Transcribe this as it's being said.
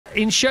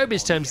In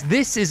showbiz terms,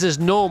 this is as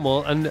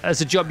normal and as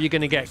a job you're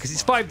going to get because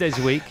it's 5 days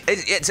a week.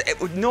 It's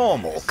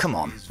normal. Come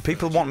on,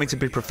 people want me to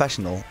be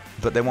professional,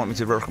 but they want me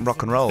to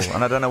rock and roll,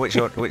 and I don't know which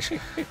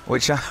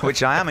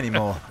I am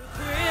anymore.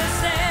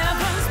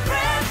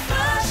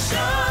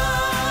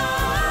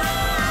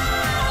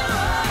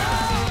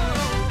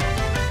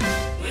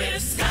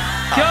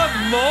 Good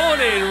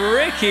morning,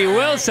 Ricky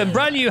Wilson,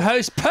 brand new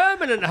host,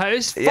 permanent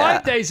host,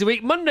 5 days a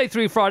week, Monday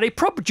through Friday,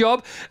 proper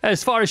job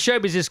as far as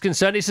showbiz is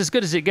concerned. It's as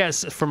good as it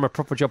gets from a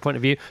proper job point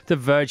of view, the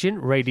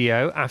Virgin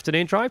Radio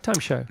Afternoon Drive Time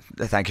Show.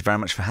 Thank you very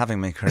much for having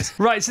me, Chris.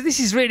 Right, so this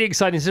is really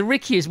exciting. So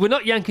we're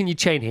not yanking your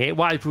chain here.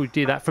 Why would we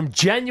do that? From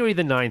January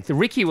the 9th,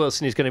 Ricky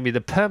Wilson is going to be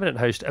the permanent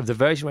host of the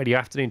Virgin Radio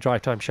Afternoon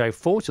Drive Time Show,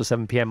 4 till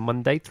 7 p.m,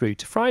 Monday through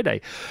to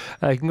Friday.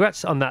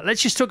 Congrats on that.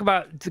 Let's just talk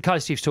about the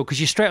Kaiser Chiefs tour, because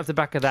you're straight off the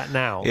back of that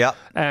now. Yeah.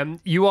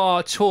 You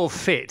are tour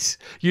fit.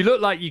 You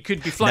look like you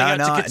could be flying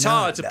out to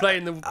Qatar to play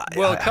in the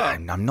World Cup.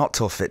 I'm not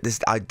tour fit.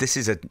 This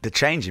is the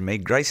change in me.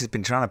 Grace has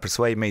been trying to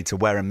persuade me to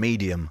wear a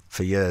medium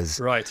for years.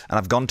 Right. And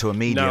I've gone to a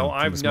medium. No,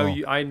 I've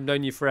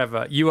known you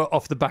forever. You were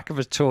off the back of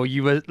a tour.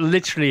 You were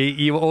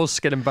all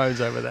skin and bones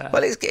over there.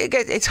 Well,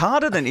 it's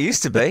harder than it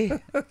used to be.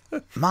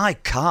 My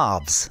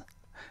calves.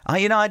 I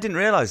didn't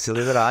realise till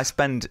the other day. I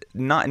spend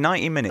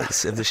 90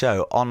 minutes of the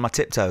show on my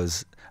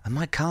tiptoes, and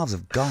my calves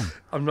have gone.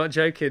 I'm not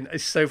joking.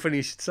 It's so funny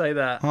you should say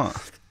that.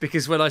 What?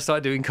 Because when I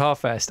started doing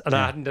Carfest, and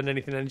I hadn't done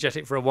anything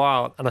energetic for a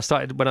while, and I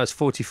started when I was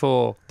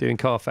 44 doing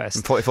Carfest.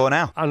 I'm 44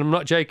 now. And I'm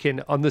not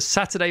joking. On the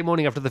Saturday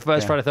morning after the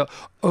first Friday, I thought,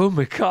 oh,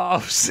 my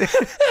calves.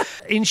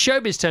 In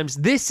showbiz terms,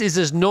 this is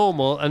as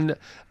normal and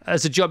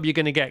as a job you're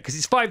going to get, because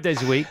it's 5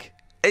 days a week.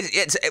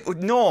 It's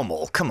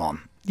normal. Come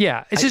on.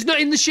 Yeah, it's just not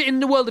in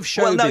the world of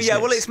show business.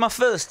 Well, it's my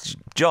first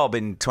job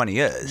in 20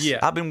 years. Yeah.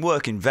 I've been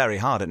working very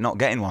hard at not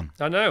getting one.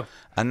 I know.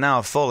 And now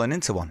I've fallen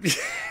into one.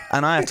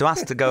 And I have to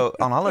ask to go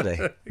on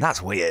holiday.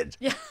 That's weird.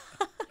 Yeah.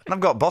 And I've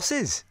got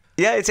bosses.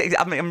 Yeah,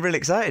 I'm really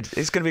excited.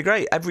 It's going to be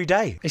great every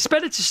day. It's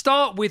better to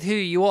start with who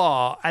you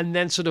are and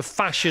then sort of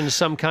fashion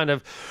some kind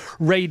of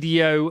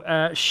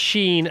radio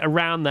sheen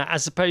around that,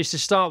 as opposed to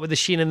start with the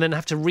sheen and then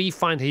have to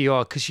refine who you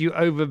are because you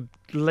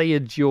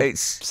overlayered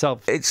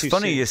yourself. It's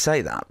funny you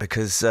say that,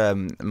 because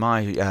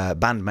my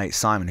bandmate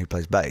Simon, who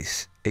plays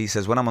bass, he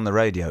says when I'm on the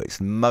radio, it's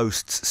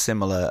most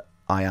similar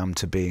I am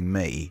to being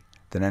me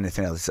than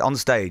anything else. On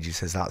stage, he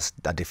says that's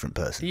a different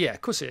person. Yeah, of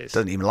course it is.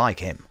 Doesn't even like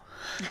him.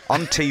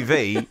 On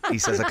TV, he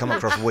says I come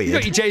across weird. You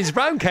got your James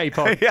Brown cape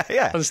on.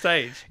 Yeah. On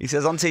stage. He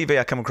says on TV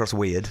I come across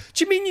weird.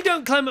 Do you mean you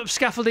don't climb up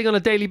scaffolding on a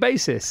daily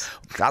basis?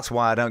 That's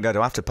why I don't go to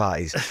after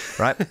parties,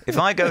 right? If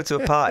I go to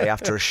a party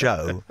after a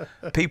show,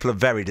 people are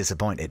very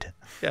disappointed.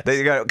 Yes.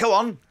 They go, go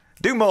on,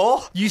 do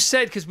more. You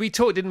said, because we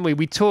talked, didn't we?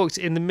 We talked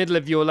in the middle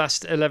of your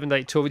last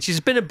 11-day tour, which has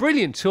been a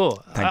brilliant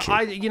tour. Thank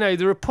you.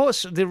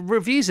 The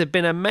reviews have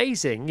been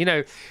amazing,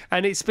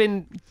 and it's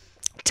been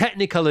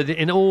technicolor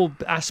in all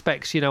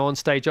aspects, on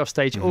stage, off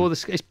stage. It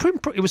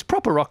was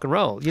proper rock and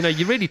roll.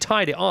 You really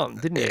tied it on,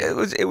 didn't you?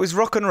 It was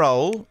rock and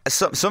roll.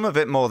 Some of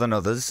it more than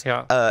others.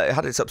 Yeah. It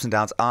had its ups and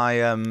downs.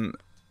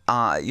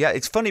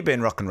 It's funny being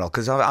rock and roll,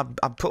 because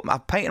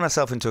I've painted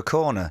myself into a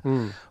corner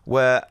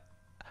where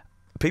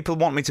people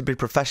want me to be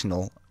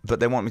professional, but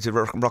they want me to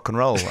rock and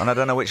roll, and I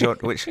don't know which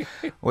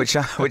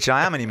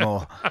I am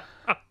anymore.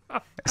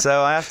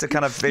 So I have to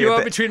kind of be You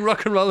are between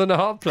rock and roll and a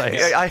hard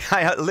place.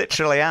 I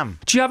literally am.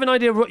 Do you have an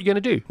idea of what you're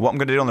going to do? What I'm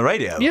going to do on the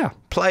radio? Yeah.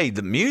 Play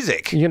the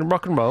music. You're going to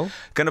rock and roll?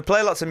 Going to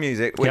play lots of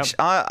music, which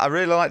I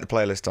really like the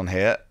playlist on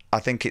here. I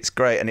think it's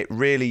great, and it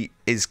really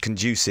is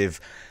conducive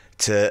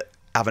to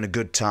having a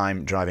good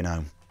time driving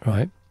home.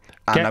 Right.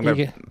 And I'm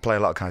going to play a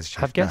lot of Kaiser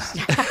Chiefs. Have guests?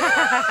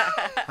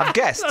 Have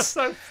guests? That's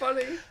so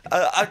funny.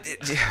 I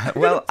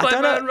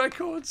don't know.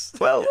 Records.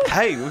 Well,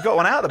 hey, we've got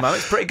one out at the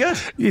moment. It's pretty good.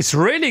 It's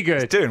really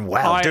good. It's doing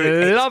well. I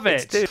love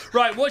it.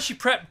 Right, what's your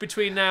prep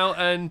between now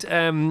and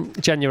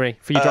January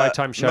for your drive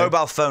time show?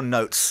 Mobile phone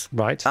notes.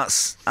 Right.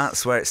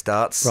 That's where it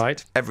starts.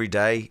 Right. Every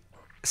day,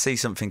 see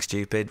something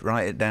stupid,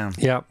 write it down.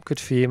 Yeah, good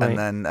for you, mate.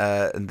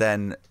 And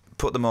then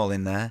put them all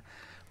in there.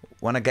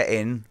 When I get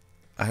in,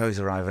 I always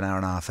arrive an hour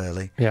and a half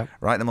early. Yeah.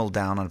 Write them all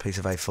down on a piece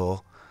of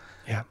A4.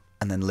 Yeah.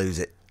 And then lose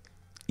it.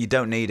 You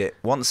don't need it.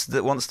 Once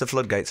the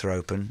floodgates are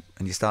open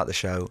and you start the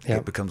show,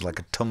 it becomes like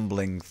a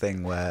tumbling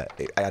thing where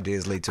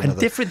ideas lead to another.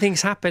 And different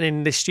things happen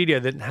in this studio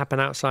that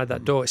happen outside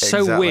that door. It's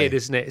so weird,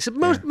 isn't it? It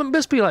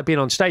must be like being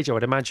on stage, I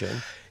would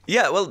imagine.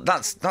 Yeah, well,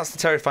 that's the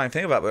terrifying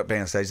thing about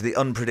being on stage, the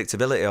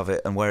unpredictability of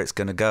it and where it's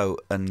going to go.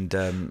 And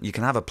you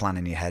can have a plan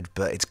in your head,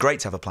 but it's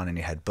great to have a plan in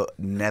your head, but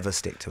never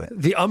stick to it.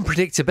 The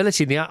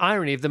unpredictability, the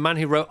irony of the man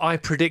who wrote I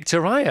Predict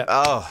a Riot.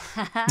 Oh,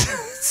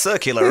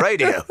 circular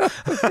radio.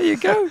 There you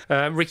go.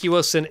 Ricky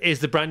Wilson is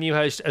the brand new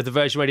host of the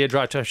Virgin Radio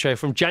Drive Time Show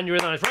from January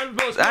 9th.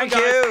 Thank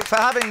you for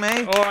having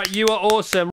me. All right, you are awesome.